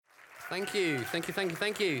Thank you, thank you, thank you,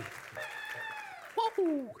 thank you.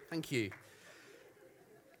 Woo! Thank you.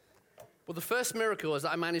 Well, the first miracle is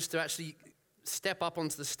that I managed to actually step up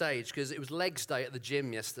onto the stage because it was legs day at the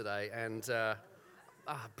gym yesterday, and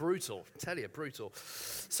brutal, I tell you, brutal.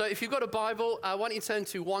 So if you've got a Bible, why don't you turn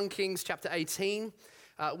to 1 Kings chapter 18.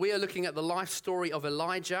 We are looking at the life story of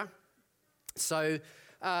Elijah. So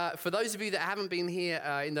for those of you that haven't been here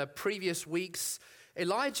in the previous weeks,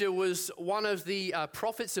 Elijah was one of the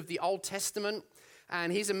prophets of the Old Testament.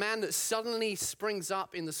 And he's a man that suddenly springs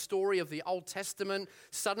up in the story of the Old Testament,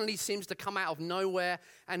 suddenly seems to come out of nowhere.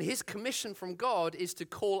 And his commission from God is to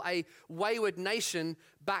call a wayward nation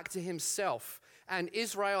back to himself. And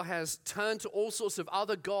Israel has turned to all sorts of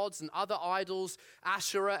other gods and other idols,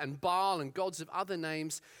 Asherah and Baal and gods of other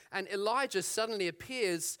names. And Elijah suddenly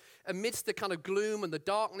appears amidst the kind of gloom and the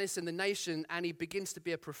darkness in the nation, and he begins to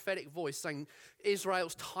be a prophetic voice saying, Israel,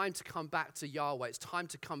 it's time to come back to Yahweh. It's time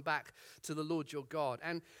to come back to the Lord your God.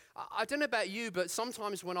 And I don't know about you, but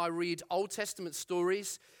sometimes when I read Old Testament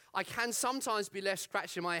stories, I can sometimes be left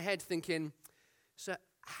scratching my head thinking, so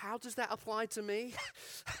how does that apply to me?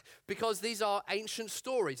 Because these are ancient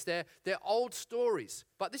stories. They're old stories.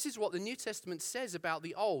 But this is what the New Testament says about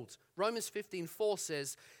the old. Romans 15:4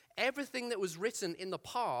 says, everything that was written in the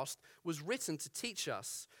past was written to teach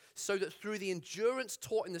us, so that through the endurance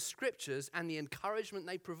taught in the scriptures and the encouragement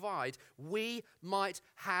they provide, we might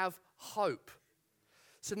have hope.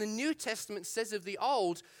 So the New Testament says of the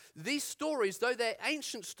old, these stories, though they're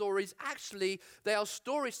ancient stories, actually they are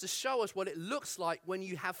stories to show us what it looks like when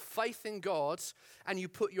you have faith in God and you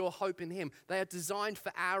put your hope in Him. They are designed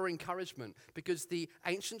for our encouragement because the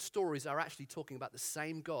ancient stories are actually talking about the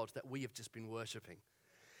same God that we have just been worshiping.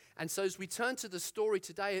 And so as we turn to the story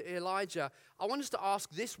today, Elijah, I want us to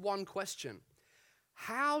ask this one question.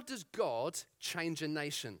 How does God change a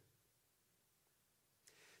nation?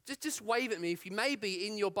 Just wave at me if you may be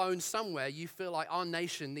in your bones somewhere, you feel like our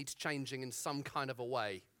nation needs changing in some kind of a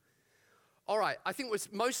way. All right, I think we're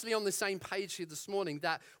mostly on the same page here this morning,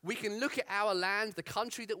 that we can look at our land, the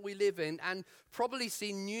country that we live in, and probably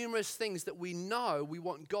see numerous things that we know we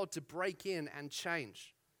want God to break in and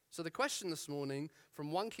change. So the question this morning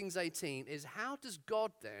from 1 Kings 18 is, how does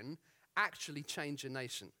God then actually change a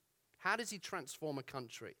nation? How does He transform a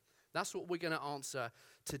country? That's what we're going to answer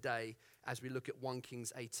today as we look at 1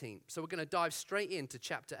 Kings 18. So we're going to dive straight into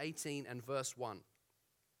chapter 18 and verse 1.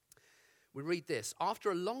 We read this.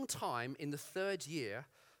 After a long time, in the 3rd year,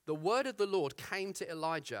 the word of the Lord came to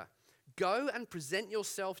Elijah. Go and present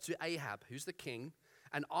yourself to Ahab, who's the king,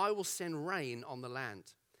 and I will send rain on the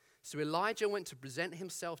land. So Elijah went to present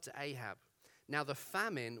himself to Ahab. Now the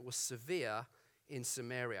famine was severe in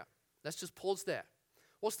Samaria. Let's just pause there.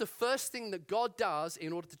 What's the first thing that God does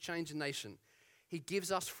in order to change a nation? He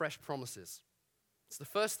gives us fresh promises. It's the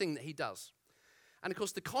first thing that He does. And of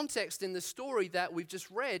course, the context in the story that we've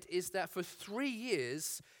just read is that for 3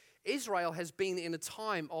 years, Israel has been in a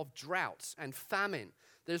time of drought and famine.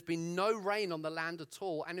 There's been no rain on the land at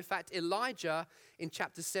all. And in fact, Elijah in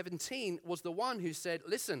chapter 17 was the one who said,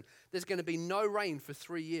 listen, there's going to be no rain for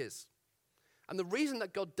 3 years. And the reason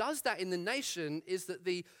that God does that in the nation is that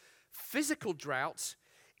the physical drought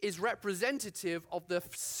is representative of the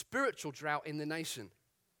spiritual drought in the nation.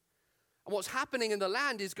 And what's happening in the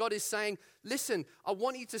land is God is saying, listen, I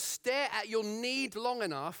want you to stare at your need long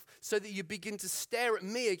enough so that you begin to stare at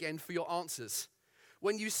me again for your answers.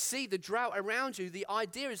 When you see the drought around you, the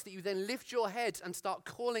idea is that you then lift your head and start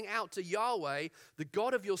calling out to Yahweh, the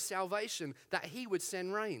God of your salvation, that He would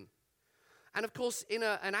send rain. And of course, in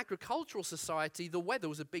an agricultural society, the weather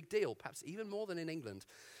was a big deal, perhaps even more than in England.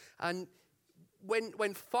 And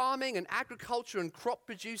when farming and agriculture and crop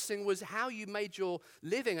producing was how you made your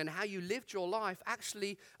living and how you lived your life,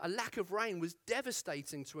 actually a lack of rain was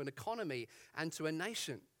devastating to an economy and to a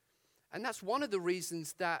nation. And that's one of the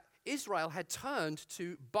reasons that Israel had turned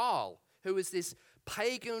to Baal, who is this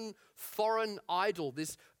pagan foreign idol,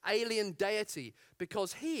 this alien deity,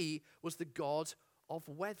 because he was the god of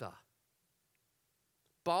weather.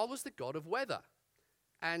 Baal was the god of weather.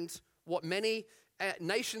 And what many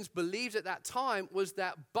nations believed at that time was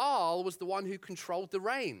that Baal was the one who controlled the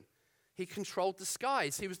rain. He controlled the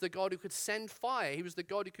skies. He was the God who could send fire. He was the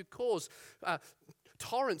God who could cause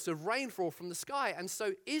torrents of rainfall from the sky. And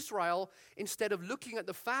so Israel, instead of looking at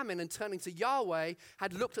the famine and turning to Yahweh,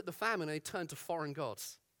 had looked at the famine and they turned to foreign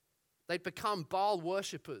gods. They'd become Baal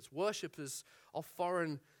worshippers of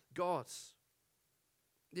foreign gods.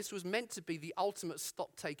 This was meant to be the ultimate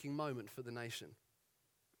stock-taking moment for the nation.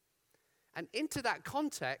 And into that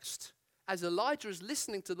context, as Elijah is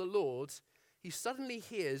listening to the Lord, he suddenly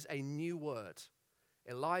hears a new word.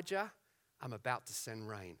 Elijah, I'm about to send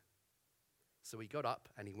rain. So he got up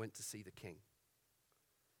and he went to see the king.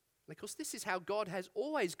 And of course, this is how God has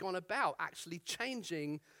always gone about actually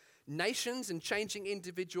changing nations and changing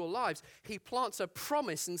individual lives. He plants a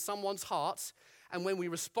promise in someone's heart, and when we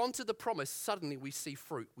respond to the promise, suddenly we see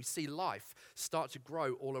fruit. We see life start to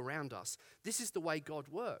grow all around us. This is the way God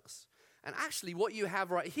works. And actually, what you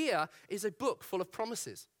have right here is a book full of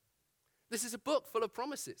promises. This is a book full of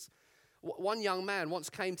promises. One young man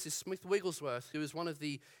once came to Smith Wigglesworth, who was one of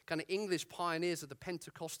the kind of English pioneers of the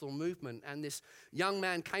Pentecostal movement. And this young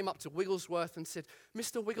man came up to Wigglesworth and said,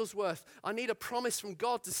 "Mr. Wigglesworth, I need a promise from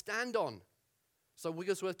God to stand on." So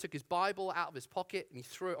Wigglesworth took his Bible out of his pocket and he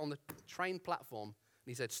threw it on the train platform. And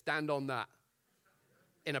he said, "Stand on that,"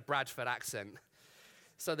 in a Bradford accent.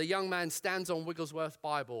 So the young man stands on Wigglesworth's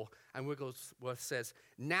Bible, and Wigglesworth says,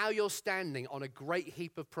 "Now you're standing on a great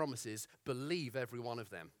heap of promises. Believe every one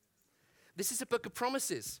of them." This is a book of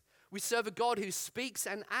promises. We serve a God who speaks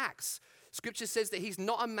and acts. Scripture says that he's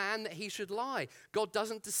not a man that he should lie. God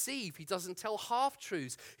doesn't deceive. He doesn't tell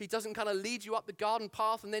half-truths. He doesn't kind of lead you up the garden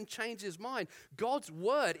path and then change his mind. God's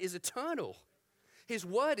word is eternal. His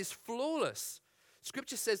word is flawless.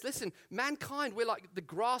 Scripture says, listen, mankind, we're like the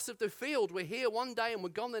grass of the field. We're here one day and we're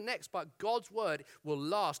gone the next, but God's word will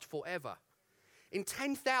last forever. In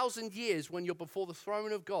 10,000 years, when you're before the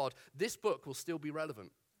throne of God, this book will still be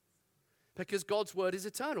relevant. Because God's word is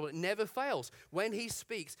eternal. It never fails. When he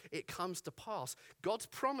speaks, it comes to pass. God's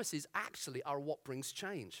promises actually are what brings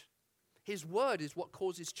change. His word is what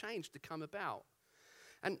causes change to come about.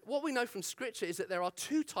 And what we know from Scripture is that there are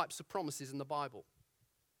two types of promises in the Bible.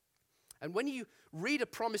 And when you read a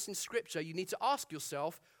promise in Scripture, you need to ask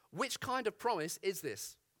yourself, which kind of promise is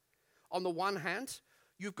this? On the one hand,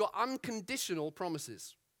 you've got unconditional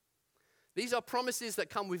promises. These are promises that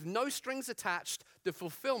come with no strings attached. The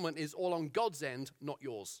fulfillment is all on God's end, not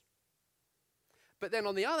yours. But then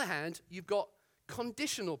on the other hand, you've got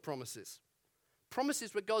conditional promises.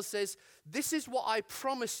 Promises where God says, this is what I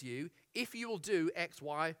promise you if you will do X,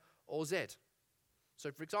 Y, or Z. So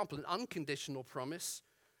for example, an unconditional promise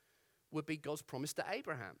would be God's promise to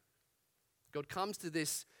Abraham. God comes to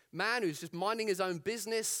this man who's just minding his own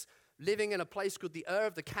business, living in a place called the Ur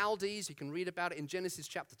of the Chaldees. You can read about it in Genesis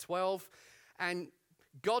chapter 12. And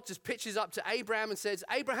God just pitches up to Abraham and says,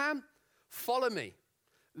 "Abraham, follow me.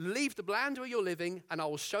 Leave the land where you're living, and I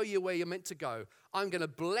will show you where you're meant to go. I'm going to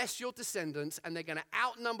bless your descendants, and they're going to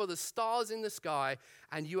outnumber the stars in the sky,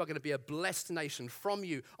 and you are going to be a blessed nation. From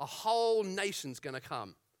you, a whole nation's going to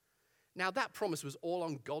come." Now, that promise was all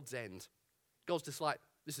on God's end. God's just like,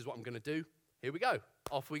 this is what I'm going to do. Here we go.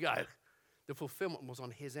 Off we go. The fulfillment was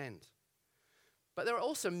on his end. But there are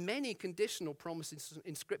also many conditional promises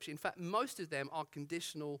in Scripture. In fact, most of them are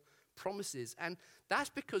conditional promises. And that's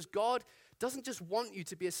because God doesn't just want you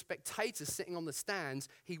to be a spectator sitting on the stands.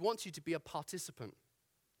 He wants you to be a participant.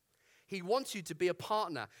 He wants you to be a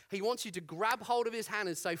partner. He wants you to grab hold of his hand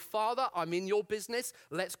and say, "Father, I'm in your business.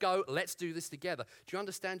 Let's go. Let's do this together." Do you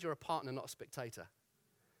understand you're a partner, not a spectator?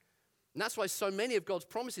 And that's why so many of God's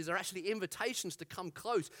promises are actually invitations to come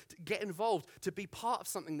close, to get involved, to be part of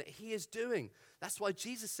something that he is doing. That's why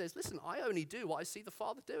Jesus says, listen, I only do what I see the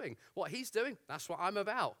Father doing. What he's doing, that's what I'm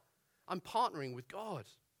about. I'm partnering with God.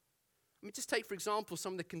 Let me just take, for example,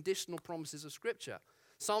 some of the conditional promises of Scripture.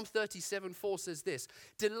 Psalm 37:4 says this,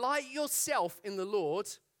 "Delight yourself in the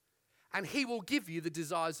Lord, and he will give you the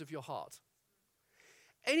desires of your heart."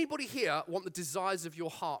 Anybody here want the desires of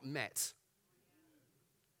your heart met?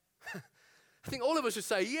 I think all of us should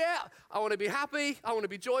say, yeah, I want to be happy, I want to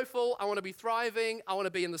be joyful, I want to be thriving, I want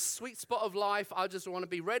to be in the sweet spot of life, I just want to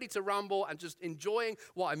be ready to rumble and just enjoying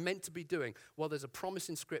what I'm meant to be doing. Well, there's a promise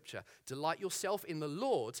in Scripture. Delight yourself in the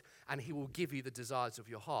Lord, and he will give you the desires of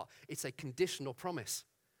your heart. It's a conditional promise.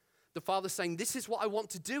 The Father's saying, this is what I want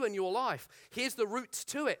to do in your life. Here's the roots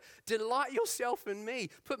to it. Delight yourself in me.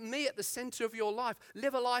 Put me at the center of your life.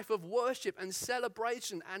 Live a life of worship and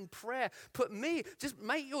celebration and prayer. Just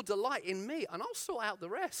make your delight in me, and I'll sort out the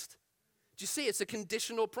rest. Do you see? It's a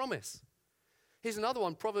conditional promise. Here's another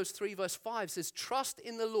one. Proverbs 3 verse 5 says, "Trust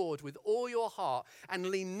in the Lord with all your heart and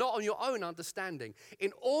lean not on your own understanding.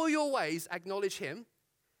 In all your ways acknowledge him,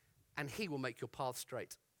 and he will make your path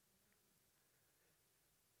straight."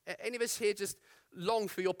 Any of us here just long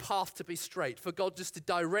for your path to be straight, for God just to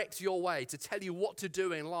direct your way, to tell you what to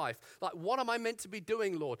do in life? Like, what am I meant to be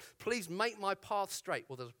doing, Lord? Please make my path straight.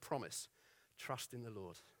 Well, there's a promise. Trust in the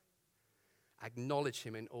Lord. Acknowledge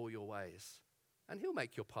him in all your ways, and he'll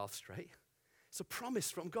make your path straight. It's a promise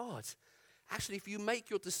from God. Actually, if you make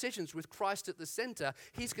your decisions with Christ at the center,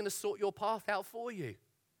 he's going to sort your path out for you.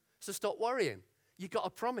 So stop worrying. You've got a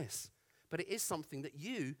promise, but it is something that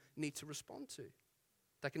you need to respond to.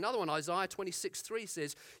 Take another one. Isaiah 26:3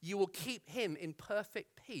 says, you will keep him in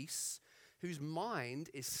perfect peace whose mind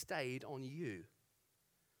is stayed on you.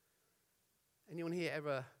 Anyone here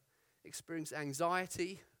ever experienced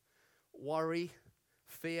anxiety, worry,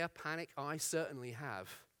 fear, panic? I certainly have.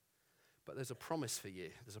 But there's a promise for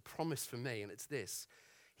you. There's a promise for me, and it's this.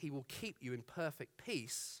 He will keep you in perfect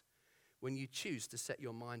peace when you choose to set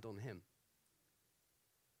your mind on him.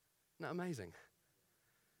 Isn't that amazing?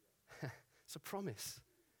 It's a promise.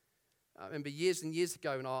 I remember years and years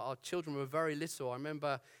ago when our children were very little, I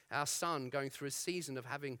remember our son going through a season of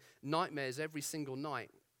having nightmares every single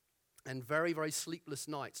night and very, very sleepless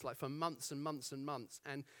nights, like for months and months and months.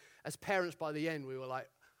 And as parents, by the end, we were like,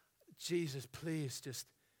 Jesus, please just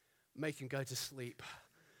make him go to sleep.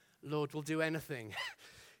 Lord, we'll do anything.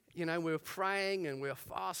 You know, we were praying and we were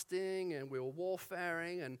fasting and we were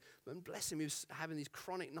warfaring and bless him, he was having these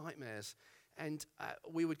chronic nightmares. And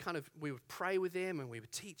we would pray with him and we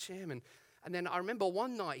would teach him. And then I remember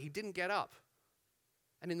one night he didn't get up.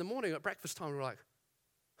 And in the morning at breakfast time, we were like,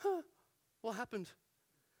 what happened?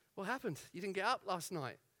 What happened? You didn't get up last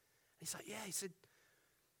night? And he's like, yeah. He said,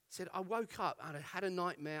 I woke up and I had a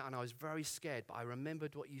nightmare and I was very scared, but I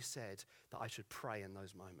remembered what you said, that I should pray in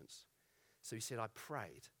those moments. So he said, I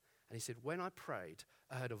prayed. And he said, when I prayed,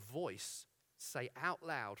 I heard a voice say out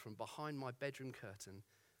loud from behind my bedroom curtain,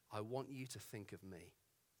 I want you to think of me.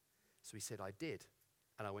 So he said, I did,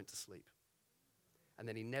 and I went to sleep. And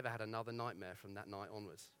then he never had another nightmare from that night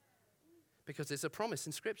onwards. Because there's a promise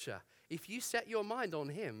in Scripture. If you set your mind on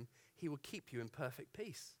him, he will keep you in perfect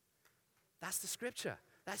peace. That's the Scripture.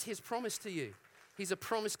 That's his promise to you. He's a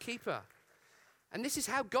promise keeper. And this is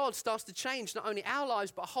how God starts to change not only our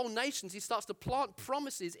lives, but whole nations. He starts to plant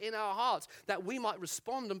promises in our hearts that we might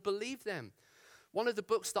respond and believe them. One of the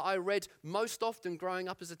books that I read most often growing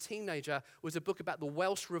up as a teenager was a book about the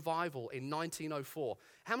Welsh Revival in 1904.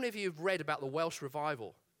 How many of you have read about the Welsh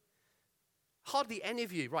Revival? Hardly any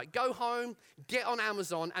of you. Right, go home, get on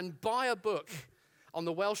Amazon and buy a book on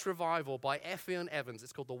the Welsh Revival by Effion Evans.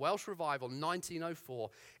 It's called The Welsh Revival, 1904.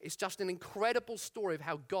 It's just an incredible story of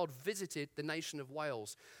how God visited the nation of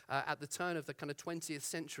Wales at the turn of the kind of 20th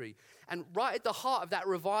century. And right at the heart of that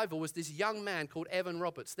revival was this young man called Evan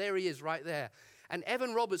Roberts. There he is right there. And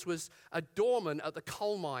Evan Roberts was a doorman at the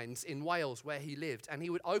coal mines in Wales where he lived. And he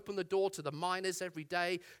would open the door to the miners every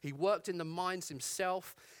day. He worked in the mines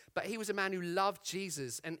himself. But he was a man who loved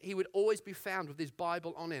Jesus. And he would always be found with his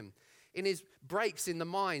Bible on him. In his breaks in the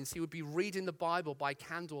mines, he would be reading the Bible by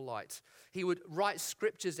candlelight. He would write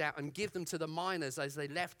scriptures out and give them to the miners as they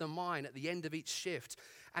left the mine at the end of each shift.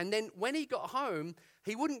 And then when he got home,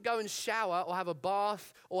 he wouldn't go and shower or have a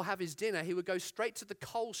bath or have his dinner. He would go straight to the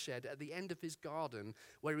coal shed at the end of his garden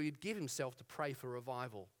where he would give himself to pray for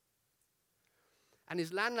revival. And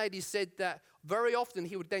his landlady said that very often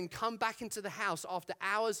he would then come back into the house after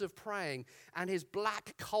hours of praying, and his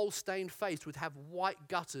black coal-stained face would have white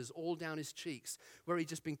gutters all down his cheeks, where he'd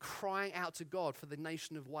just been crying out to God for the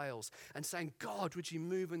nation of Wales and saying, God, would you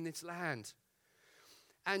move in this land?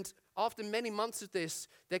 And after many months of this,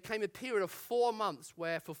 there came a period of 4 months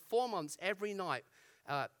where for 4 months every night,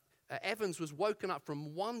 Evans was woken up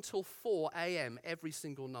from 1 till 4 a.m. every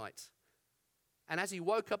single night. And as he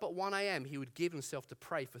woke up at 1 a.m., he would give himself to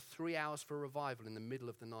pray for 3 hours for revival in the middle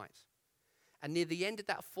of the night. And near the end of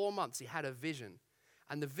that 4 months, he had a vision.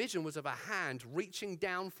 And the vision was of a hand reaching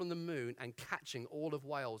down from the moon and catching all of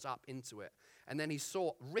Wales up into it. And then he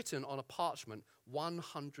saw written on a parchment,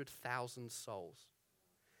 100,000 souls.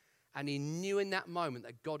 And he knew in that moment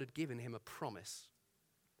that God had given him a promise.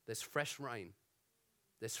 There's fresh rain.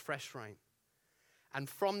 There's fresh rain. And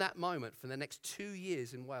from that moment, for the next 2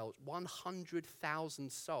 years in Wales, 100,000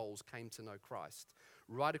 souls came to know Christ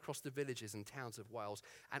right across the villages and towns of Wales.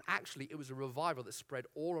 And actually, it was a revival that spread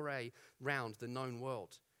all around the known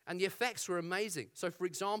world. And the effects were amazing. So, for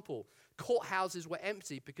example, courthouses were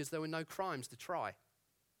empty because there were no crimes to try.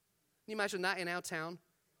 Can you imagine that in our town?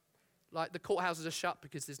 Like the courthouses are shut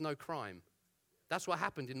because there's no crime. That's what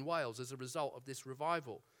happened in Wales as a result of this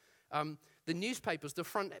revival. The newspapers, the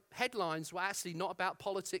front headlines were actually not about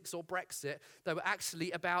politics or Brexit. They were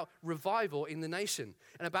actually about revival in the nation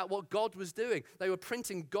and about what God was doing. They were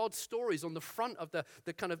printing God's stories on the front of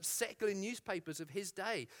the kind of secular newspapers of his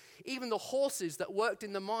day. Even the horses that worked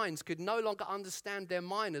in the mines could no longer understand their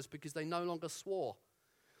miners because they no longer swore.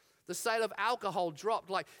 The sale of alcohol dropped.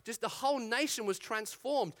 Like just the whole nation was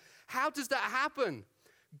transformed. How does that happen?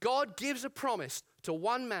 God gives a promise to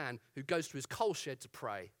one man who goes to his coal shed to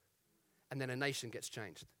pray. And then a nation gets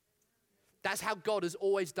changed. That's how God has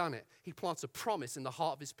always done it. He plants a promise in the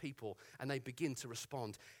heart of his people, and they begin to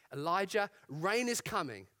respond. Elijah, rain is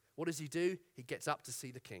coming. What does he do? He gets up to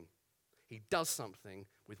see the king. He does something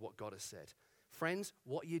with what God has said. Friends,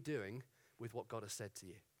 what are you doing with what God has said to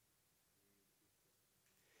you?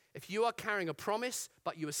 If you are carrying a promise,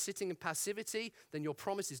 but you are sitting in passivity, then your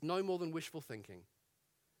promise is no more than wishful thinking.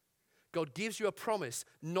 God gives you a promise,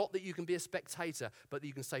 not that you can be a spectator, but that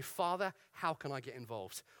you can say, Father, how can I get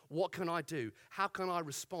involved? What can I do? How can I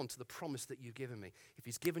respond to the promise that you've given me? If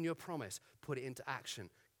he's given you a promise, put it into action.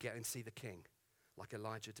 Get and see the king, like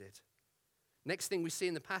Elijah did. Next thing we see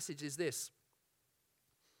in the passage is this.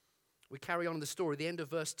 We carry on in the story, the end of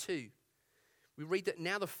verse 2. We read that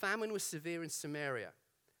now the famine was severe in Samaria,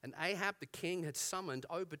 and Ahab the king had summoned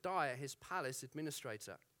Obadiah, his palace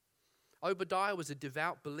administrator. Obadiah was a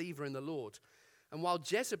devout believer in the Lord, and while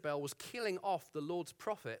Jezebel was killing off the Lord's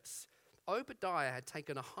prophets, Obadiah had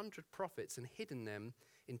taken 100 prophets and hidden them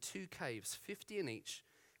in 2 caves, 50 in each,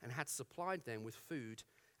 and had supplied them with food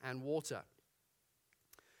and water.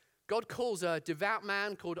 God calls a devout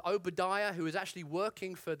man called Obadiah, who was actually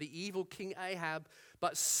working for the evil King Ahab,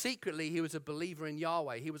 but secretly he was a believer in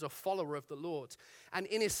Yahweh. He was a follower of the Lord. And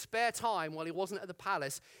in his spare time, while he wasn't at the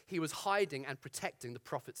palace, he was hiding and protecting the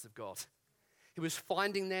prophets of God. He was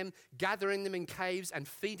finding them, gathering them in caves and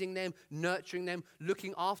feeding them, nurturing them,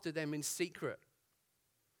 looking after them in secret.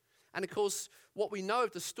 And of course, what we know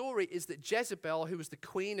of the story is that Jezebel, who was the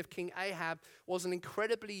queen of King Ahab, was an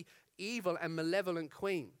incredibly evil and malevolent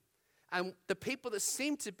queen. And the people that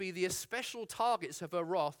seemed to be the especial targets of her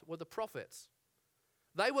wrath were the prophets.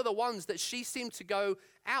 They were the ones that she seemed to go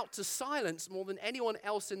out to silence more than anyone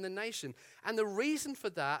else in the nation. And the reason for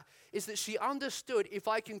that is that she understood, if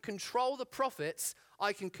I can control the prophets,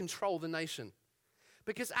 I can control the nation.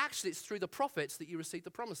 Because actually it's through the prophets that you receive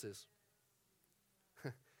the promises.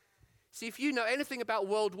 See, if you know anything about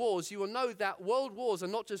world wars, you will know that world wars are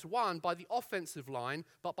not just won by the offensive line,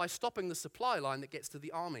 but by stopping the supply line that gets to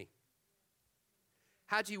the army.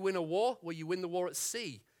 How do you win a war? Well, you win the war at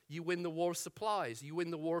sea. You win the war of supplies. You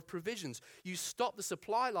win the war of provisions. You stop the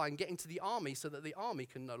supply line getting to the army so that the army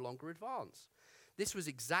can no longer advance. This was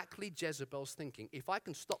exactly Jezebel's thinking. If I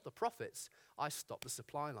can stop the prophets, I stop the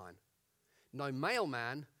supply line. No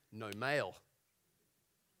mailman, no mail.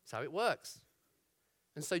 That's how it works.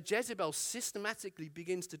 And so Jezebel systematically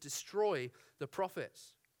begins to destroy the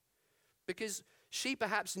prophets because she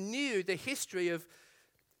perhaps knew the history of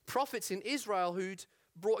prophets in Israel who'd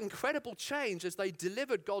brought incredible change as they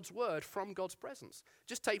delivered God's word from God's presence.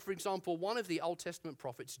 Just take, for example, one of the Old Testament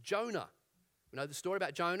prophets, Jonah. You know the story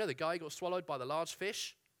about Jonah, the guy who got swallowed by the large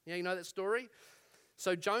fish? Yeah, you know that story?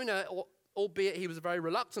 So Jonah, albeit he was a very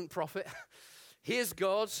reluctant prophet, here's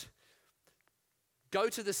God, go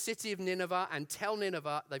to the city of Nineveh and tell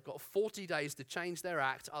Nineveh they've got 40 days to change their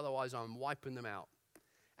act, otherwise I'm wiping them out.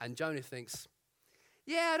 And Jonah thinks,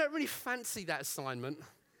 yeah, I don't really fancy that assignment.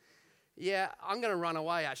 Yeah, I'm going to run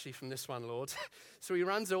away actually from this one, Lord. So he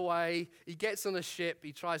runs away, he gets on a ship,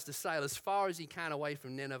 he tries to sail as far as he can away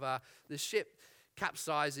from Nineveh. The ship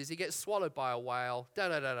capsizes, he gets swallowed by a whale,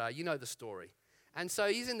 you know the story. And so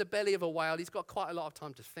he's in the belly of a whale, he's got quite a lot of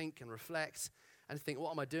time to think and reflect and think,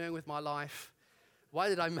 what am I doing with my life? Why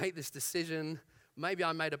did I make this decision? Maybe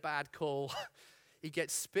I made a bad call. He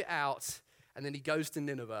gets spit out and then he goes to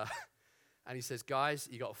Nineveh and he says, guys,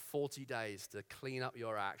 you got 40 days to clean up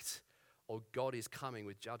your act, or God is coming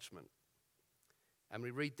with judgment. And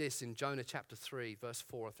we read this in Jonah chapter 3, verse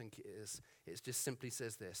 4, I think it is. It just simply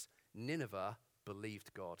says this: Nineveh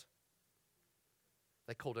believed God.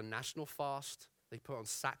 They called a national fast. They put on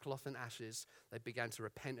sackcloth and ashes. They began to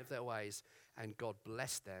repent of their ways, and God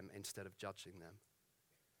blessed them instead of judging them.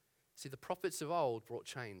 See, the prophets of old brought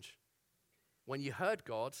change. When you heard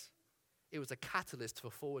God, it was a catalyst for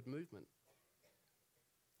forward movement.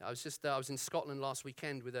 I was in Scotland last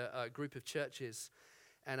weekend with a group of churches,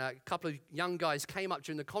 and a couple of young guys came up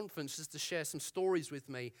during the conference just to share some stories with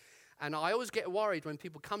me. And I always get worried when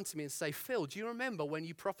people come to me and say, Phil, do you remember when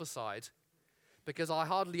you prophesied? Because I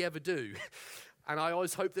hardly ever do. And I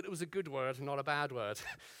always hope that it was a good word, not a bad word.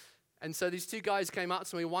 And so these two guys came up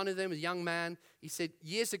to me. One of them, a young man, he said,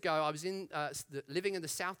 years ago, I was living in the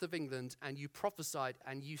south of England, and you prophesied,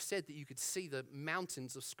 and you said that you could see the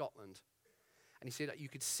mountains of Scotland. And he said that you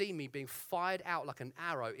could see me being fired out like an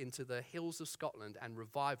arrow into the hills of Scotland and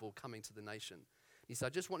revival coming to the nation. He said, I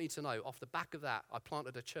just want you to know, off the back of that, I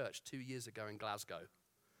planted a church 2 years ago in Glasgow.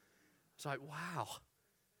 It's like, wow.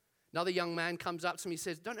 Another young man comes up to me and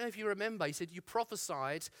says, don't know if you remember. He said, you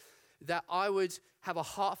prophesied that I would have a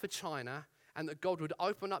heart for China and that God would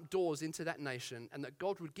open up doors into that nation and that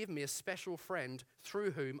God would give me a special friend through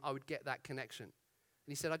whom I would get that connection. And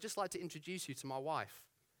he said, I'd just like to introduce you to my wife,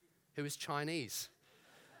 who is Chinese.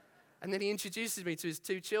 And then he introduces me to his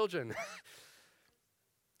 2 children.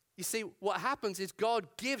 You see, what happens is God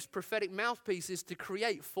gives prophetic mouthpieces to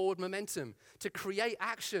create forward momentum, to create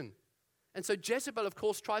action. And so Jezebel, of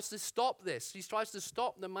course, tries to stop this. She tries to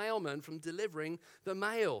stop the mailman from delivering the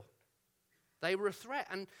mail. They were a threat.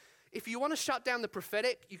 And if you want to shut down the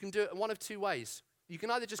prophetic, you can do it in one of 2 ways. You can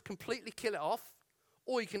either just completely kill it off,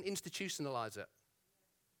 or you can institutionalize it.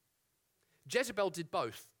 Jezebel did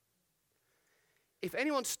both. If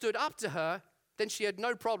anyone stood up to her, then she had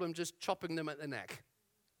no problem just chopping them at the neck,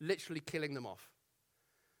 literally killing them off.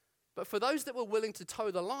 But for those that were willing to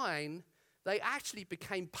toe the line, they actually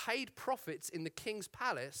became paid prophets in the king's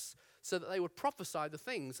palace so that they would prophesy the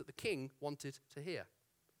things that the king wanted to hear.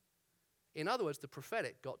 In other words, the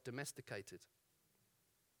prophetic got domesticated.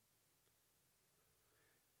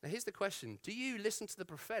 Now here's the question. Do you listen to the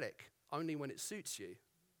prophetic only when it suits you?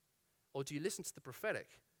 Or do you listen to the prophetic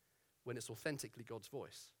when it's authentically God's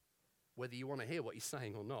voice, whether you want to hear what he's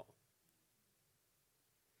saying or not?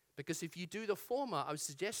 Because if you do the former, I would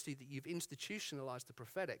suggest to you that you've institutionalized the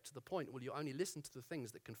prophetic to the point where you only listen to the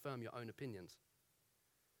things that confirm your own opinions.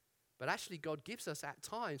 But actually, God gives us at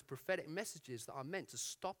times prophetic messages that are meant to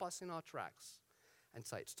stop us in our tracks and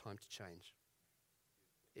say, it's time to change.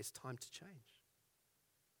 It's time to change.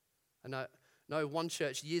 I know one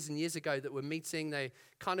church years and years ago that were meeting, they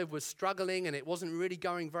kind of were struggling and it wasn't really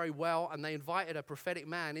going very well, and they invited a prophetic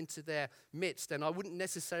man into their midst. And I wouldn't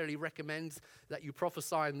necessarily recommend that you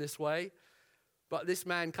prophesy in this way, but this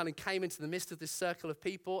man kind of came into the midst of this circle of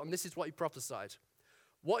people, and this is what he prophesied.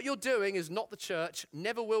 What you're doing is not the church,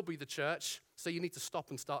 never will be the church, so you need to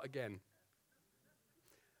stop and start again.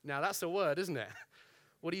 Now that's a word, isn't it?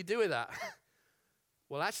 What do you do with that?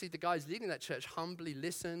 Well, actually, the guys leading that church humbly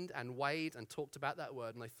listened and weighed and talked about that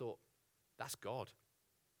word, and they thought, that's God.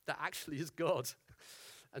 That actually is God.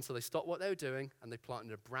 And so they stopped what they were doing, and they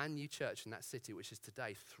planted a brand new church in that city, which is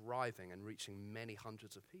today thriving and reaching many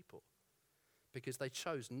hundreds of people, because they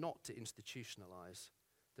chose not to institutionalize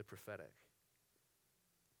the prophetic.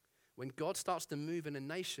 When God starts to move in a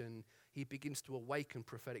nation, he begins to awaken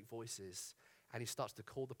prophetic voices, and he starts to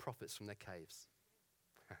call the prophets from their caves.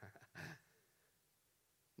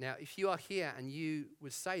 Now, if you are here and you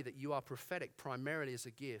would say that you are prophetic primarily as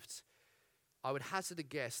a gift, I would hazard a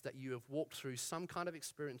guess that you have walked through some kind of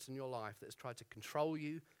experience in your life that has tried to control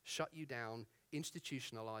you, shut you down,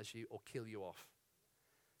 institutionalize you, or kill you off.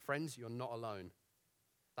 Friends, you're not alone.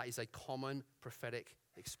 That is a common prophetic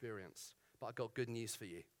experience. But I've got good news for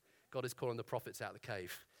you. God is calling the prophets out of the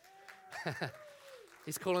cave.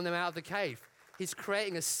 He's calling them out of the cave. He's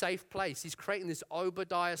creating a safe place. He's creating this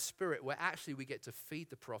Obadiah spirit where actually we get to feed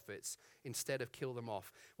the prophets instead of kill them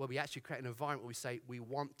off, where we actually create an environment where we say we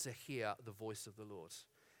want to hear the voice of the Lord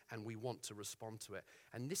and we want to respond to it.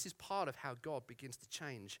 And this is part of how God begins to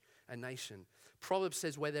change a nation. Proverbs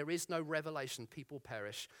says, where there is no revelation, people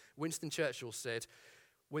perish. Winston Churchill said,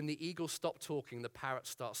 when the eagles stop talking, the parrots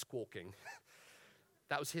start squawking.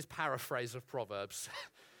 That was his paraphrase of Proverbs.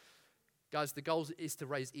 Guys, the goal is to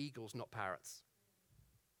raise eagles, not parrots.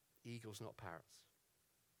 Eagles, not parrots.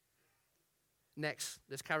 Next,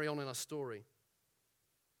 let's carry on in our story.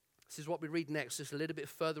 This is what we read next, just a little bit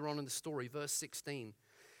further on in the story, verse 16.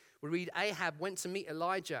 We read, Ahab went to meet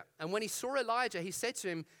Elijah, and when he saw Elijah, he said to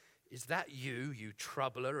him, is that you, you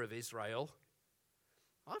troubler of Israel?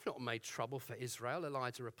 I've not made trouble for Israel,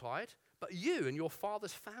 Elijah replied, but you and your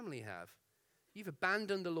father's family have. You've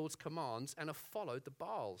abandoned the Lord's commands and have followed the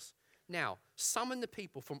Baals. Now, summon the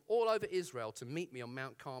people from all over Israel to meet me on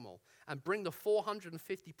Mount Carmel, and bring the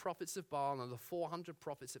 450 prophets of Baal and the 400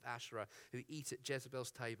 prophets of Asherah who eat at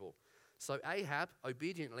Jezebel's table. So Ahab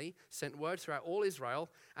obediently sent word throughout all Israel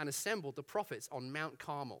and assembled the prophets on Mount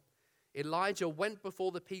Carmel. Elijah went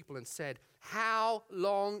before the people and said, how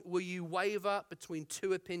long will you waver between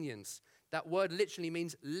 2 opinions? That word literally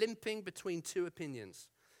means limping between 2 opinions.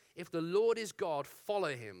 If the Lord is God,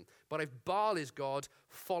 follow him. But if Baal is God,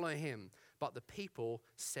 follow him. But the people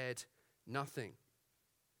said nothing.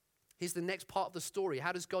 Here's the next part of the story.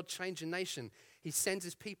 How does God change a nation? He sends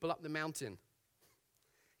his people up the mountain.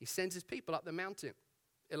 He sends his people up the mountain.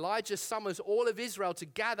 Elijah summons all of Israel to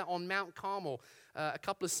gather on Mount Carmel. A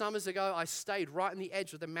couple of summers ago, I stayed right on the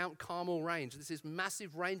edge of the Mount Carmel range. This is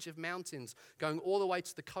massive range of mountains going all the way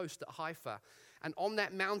to the coast at Haifa. And on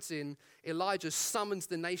that mountain, Elijah summons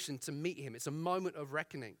the nation to meet him. It's a moment of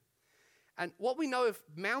reckoning. And what we know of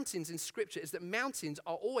mountains in Scripture is that mountains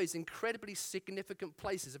are always incredibly significant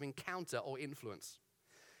places of encounter or influence.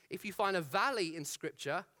 If you find a valley in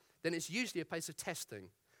Scripture, then it's usually a place of testing.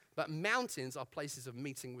 But mountains are places of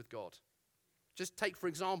meeting with God. Just take, for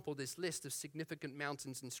example, this list of significant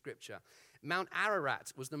mountains in Scripture. Mount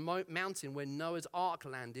Ararat was the mountain where Noah's Ark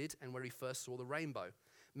landed and where he first saw the rainbow.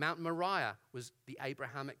 Mount Moriah was the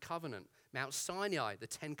Abrahamic covenant. Mount Sinai, the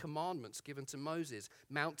 10 Commandments given to Moses.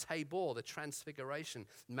 Mount Tabor, the Transfiguration.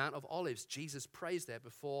 Mount of Olives, Jesus prays there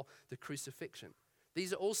before the crucifixion.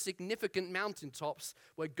 These are all significant mountaintops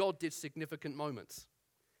where God did significant moments.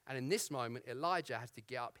 And in this moment, Elijah has to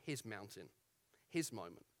get up his mountain, his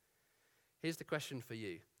moment. Here's the question for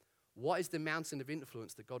you. What is the mountain of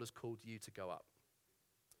influence that God has called you to go up?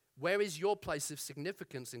 Where is your place of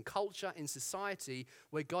significance in culture, in society,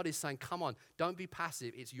 where God is saying, come on, don't be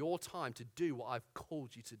passive. It's your time to do what I've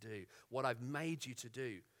called you to do, what I've made you to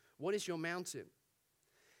do. What is your mountain?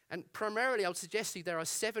 And primarily, I would suggest to you there are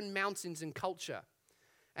 7 mountains in culture.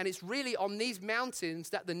 And it's really on these mountains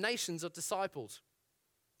that the nations are discipled.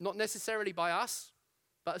 Not necessarily by us,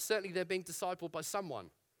 but certainly they're being discipled by someone.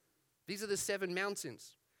 These are the 7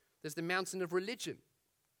 mountains. There's the mountain of religion.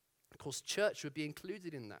 Of course, church would be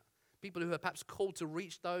included in that. People who are perhaps called to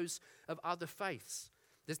reach those of other faiths.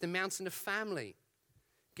 There's the mountain of family.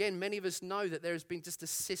 Again, many of us know that there has been just a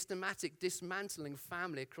systematic dismantling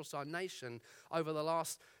family across our nation over the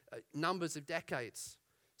last numbers of decades.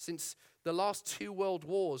 Since the last 2 world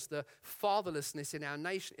wars, the fatherlessness in our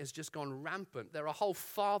nation has just gone rampant. There are whole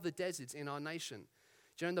father deserts in our nation.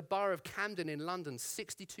 During the borough of Camden in London,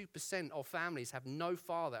 62% of families have no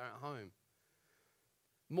father at home.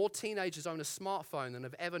 More teenagers own a smartphone than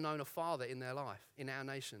have ever known a father in their life in our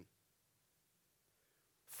nation.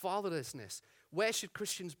 Fatherlessness. Where should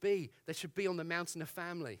Christians be? They should be on the mountain of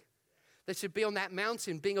family. They should be on that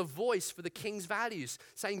mountain being a voice for the King's values,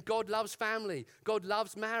 saying God loves family, God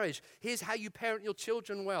loves marriage. Here's how you parent your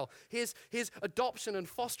children well. Here's adoption and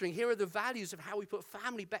fostering. Here are the values of how we put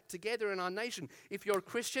family back together in our nation. If you're a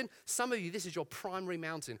Christian, some of you, this is your primary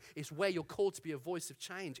mountain. It's where you're called to be a voice of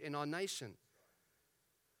change in our nation.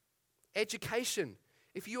 Education.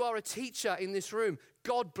 If you are a teacher in this room,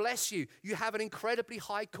 God bless you. You have an incredibly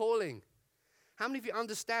high calling. How many of you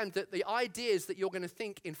understand that the ideas that you're going to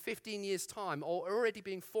think in 15 years' time are already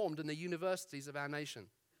being formed in the universities of our nation?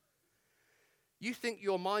 You think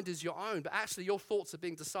your mind is your own, but actually your thoughts are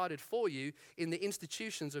being decided for you in the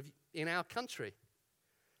institutions in our country.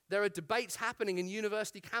 There are debates happening in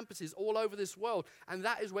university campuses all over this world, and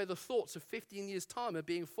that is where the thoughts of 15 years' time are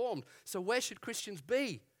being formed. So where should Christians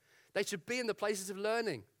be? They should be in the places of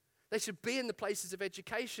learning. They should be in the places of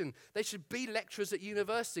education. They should be lecturers at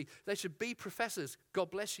university. They should be professors. God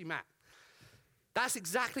bless you, Matt. That's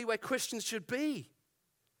exactly where Christians should be.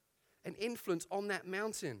 An influence on that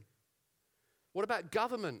mountain. What about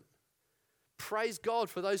government? Praise God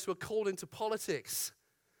for those who are called into politics.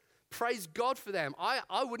 Praise God for them.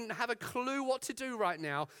 I wouldn't have a clue what to do right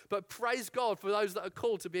now, but praise God for those that are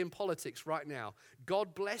called to be in politics right now.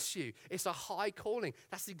 God bless you. It's a high calling.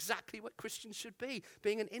 That's exactly what Christians should be,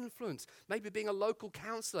 being an influence, maybe being a local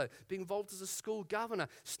councillor, being involved as a school governor,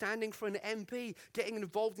 standing for an MP, getting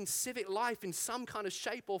involved in civic life in some kind of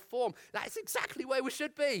shape or form. That's exactly where we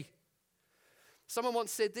should be. Someone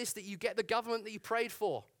once said this, that you get the government that you prayed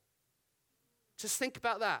for. Just think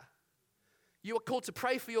about that. You are called to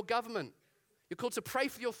pray for your government. You're called to pray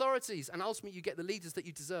for the authorities, and ultimately you get the leaders that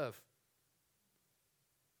you deserve.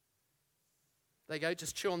 There you go,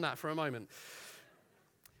 just chew on that for a moment.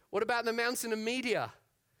 What about the mountain of media?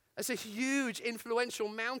 It's a huge influential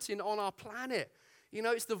mountain on our planet. You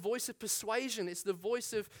know, it's the voice of persuasion. It's the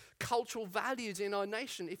voice of cultural values in our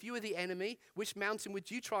nation. If you were the enemy, which mountain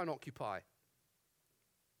would you try and occupy?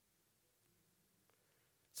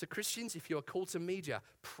 So Christians, if you are called to media,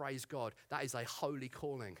 praise God. That is a holy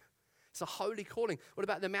calling. It's a holy calling. What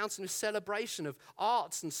about the mountain of celebration of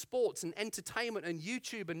arts and sports and entertainment and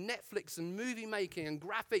YouTube and Netflix and movie making and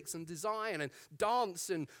graphics and design and dance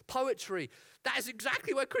and poetry? That is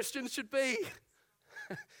exactly where Christians should be.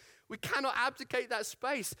 We cannot abdicate that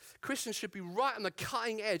space. Christians should be right on the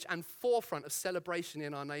cutting edge and forefront of celebration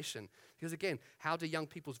in our nation. Because again, how do young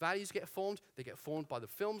people's values get formed? They get formed by the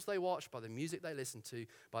films they watch, by the music they listen to,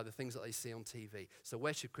 by the things that they see on TV. So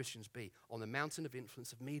where should Christians be? On the mountain of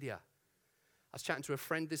influence of media. I was chatting to a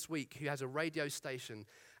friend this week who has a radio station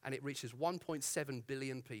and it reaches 1.7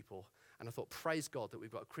 billion people. And I thought, praise God that we've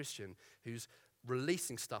got a Christian who's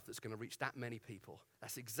releasing stuff that's going to reach that many people.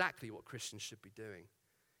 That's exactly what Christians should be doing.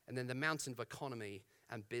 And then the mountain of economy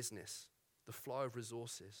and business, the flow of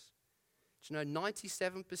resources. Do you know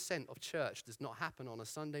 97% of church does not happen on a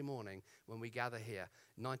Sunday morning when we gather here.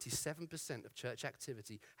 97% of church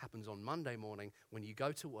activity happens on Monday morning when you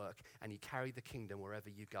go to work and you carry the kingdom wherever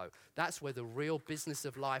you go. That's where the real business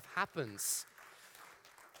of life happens.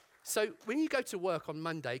 So when you go to work on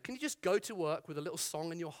Monday, can you just go to work with a little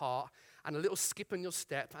song in your heart and a little skip in your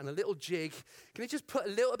step and a little jig? Can you just put a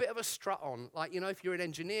little bit of a strut on? Like, if you're an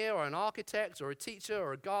engineer or an architect or a teacher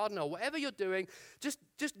or a gardener or whatever you're doing, just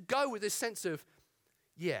go with this sense of,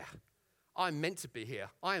 yeah, I'm meant to be here.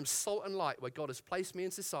 I am salt and light where God has placed me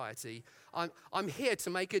in society. I'm here to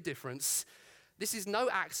make a difference. This is no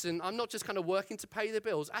accident. I'm not just kind of working to pay the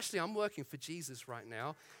bills. Actually, I'm working for Jesus right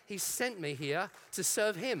now. He sent me here to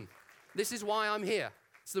serve him. This is why I'm here.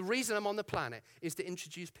 So the reason I'm on the planet is to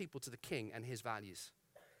introduce people to the King and his values.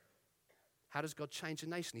 How does God change a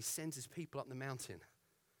nation? He sends his people up the mountain.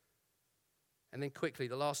 And then quickly,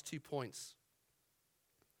 the last 2 points.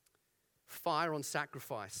 Fire on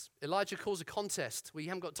sacrifice. Elijah calls a contest. We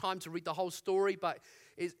haven't got time to read the whole story, but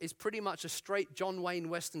it's pretty much a straight John Wayne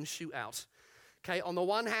Western shootout. Okay, on the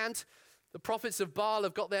one hand, the prophets of Baal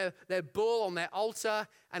have got their bull on their altar,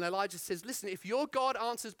 and Elijah says, listen, if your God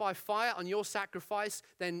answers by fire on your sacrifice,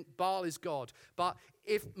 then Baal is God. But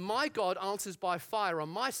if my God answers by fire on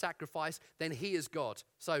my sacrifice, then he is God.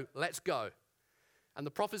 So let's go. And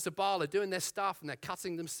the prophets of Baal are doing their stuff, and they're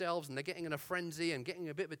cutting themselves, and they're getting in a frenzy and getting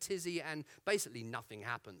a bit of a tizzy, and basically nothing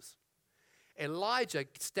happens. Elijah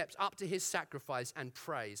steps up to his sacrifice and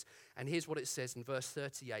prays. And here's what it says in verse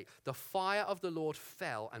 38. The fire of the Lord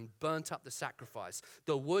fell and burnt up the sacrifice,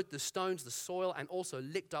 the wood, the stones, the soil, and also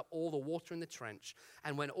licked up all the water in the trench.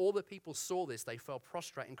 And when all the people saw this, they fell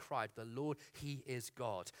prostrate and cried, the Lord, he is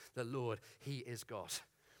God. The Lord, he is God.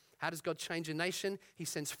 How does God change a nation? He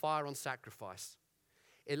sends fire on sacrifice.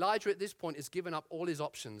 Elijah at this point has given up all his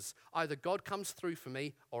options. Either God comes through for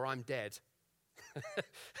me or I'm dead.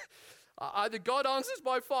 Either God answers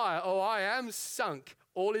by fire or I am sunk.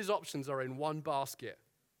 All his options are in one basket.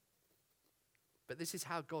 But this is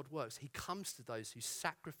how God works. He comes to those who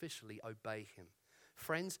sacrificially obey him.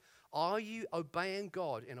 Friends, are you obeying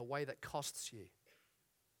God in a way that costs you?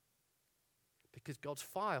 Because God's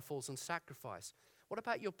fire falls on sacrifice. What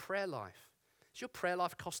about your prayer life? Is your prayer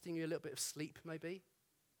life costing you a little bit of sleep maybe?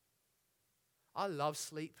 I love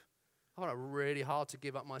sleep. I find it really hard to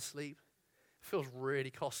give up my sleep. It feels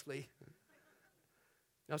really costly.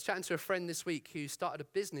 I was chatting to a friend this week who started a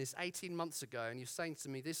business 18 months ago, and he was saying to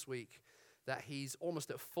me this week that he's almost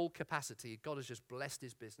at full capacity. God has just blessed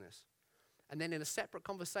his business. And then in a separate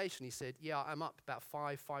conversation, he said, yeah, I'm up about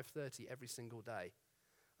 5:30 every single day.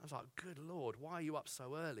 I was like, good Lord, why are you up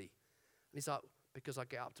so early? And he's like, because I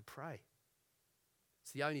get up to pray.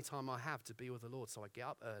 It's the only time I have to be with the Lord. So I get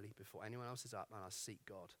up early before anyone else is up, and I seek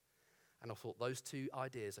God. And I thought those two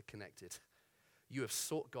ideas are connected. You have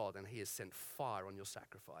sought God, and he has sent fire on your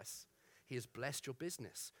sacrifice. He has blessed your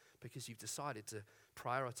business because you've decided to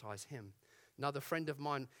prioritize him. Another friend of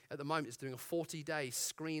mine at the moment is doing a 40-day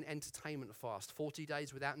screen entertainment fast. 40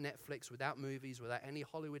 days without Netflix, without movies, without any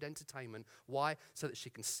Hollywood entertainment. Why? So that she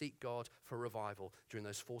can seek God for revival during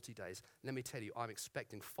those 40 days. Let me tell you, I'm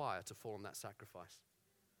expecting fire to fall on that sacrifice.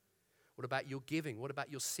 What about your giving? What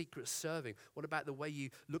about your secret serving? What about the way you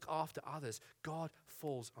look after others? God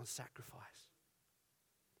falls on sacrifice.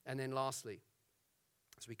 And then lastly,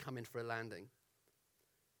 as we come in for a landing,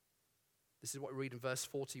 this is what we read in verse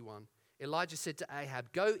 41. Elijah said to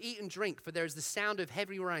Ahab, go eat and drink, for there is the sound of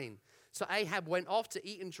heavy rain. So Ahab went off to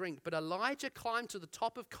eat and drink, but Elijah climbed to the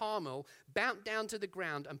top of Carmel, bowed down to the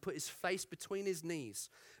ground, and put his face between his knees.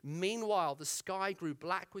 Meanwhile, the sky grew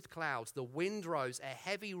black with clouds, the wind rose, a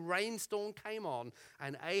heavy rainstorm came on,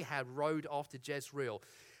 and Ahab rode off to Jezreel.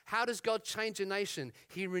 How does God change a nation?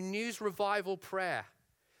 He renews revival prayer.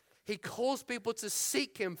 He calls people to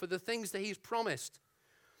seek him for the things that he's promised.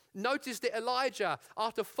 Notice that Elijah,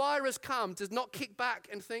 after fire has come, does not kick back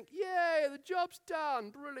and think, yay, the job's done,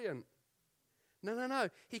 brilliant. No.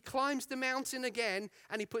 He climbs the mountain again,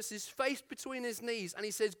 and he puts his face between his knees, and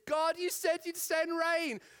he says, God, you said you'd send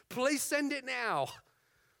rain. Please send it now.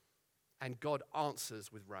 And God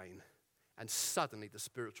answers with rain. And suddenly the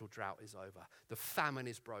spiritual drought is over. The famine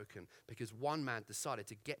is broken because one man decided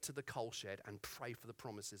to get to the coal shed and pray for the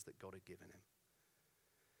promises that God had given him.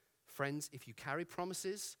 Friends, if you carry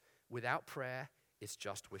promises without prayer, it's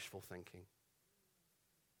just wishful thinking.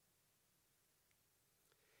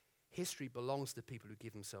 History belongs to people who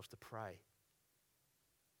give themselves to pray.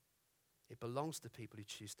 It belongs to people who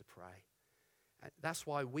choose to pray. And that's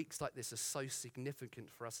why weeks like this are so significant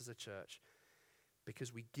for us as a church.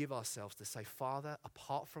 Because we give ourselves to say, Father,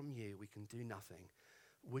 apart from you, we can do nothing.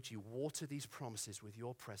 Would you water these promises with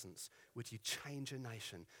your presence? Would you change a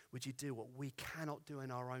nation? Would you do what we cannot do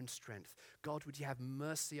in our own strength? God, would you have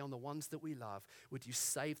mercy on the ones that we love? Would you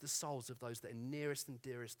save the souls of those that are nearest and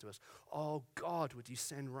dearest to us? Oh God, would you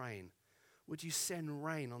send rain? Would you send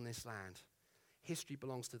rain on this land? History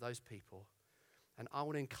belongs to those people. And I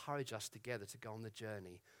want to encourage us together to go on the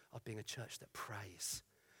journey of being a church that prays,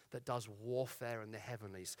 that does warfare in the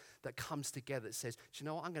heavenlies, that comes together, that says, do you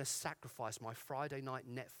know what? I'm going to sacrifice my Friday night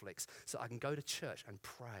Netflix so I can go to church and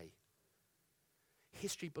pray.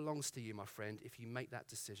 History belongs to you, my friend, if you make that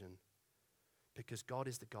decision, because God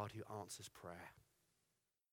is the God who answers prayer.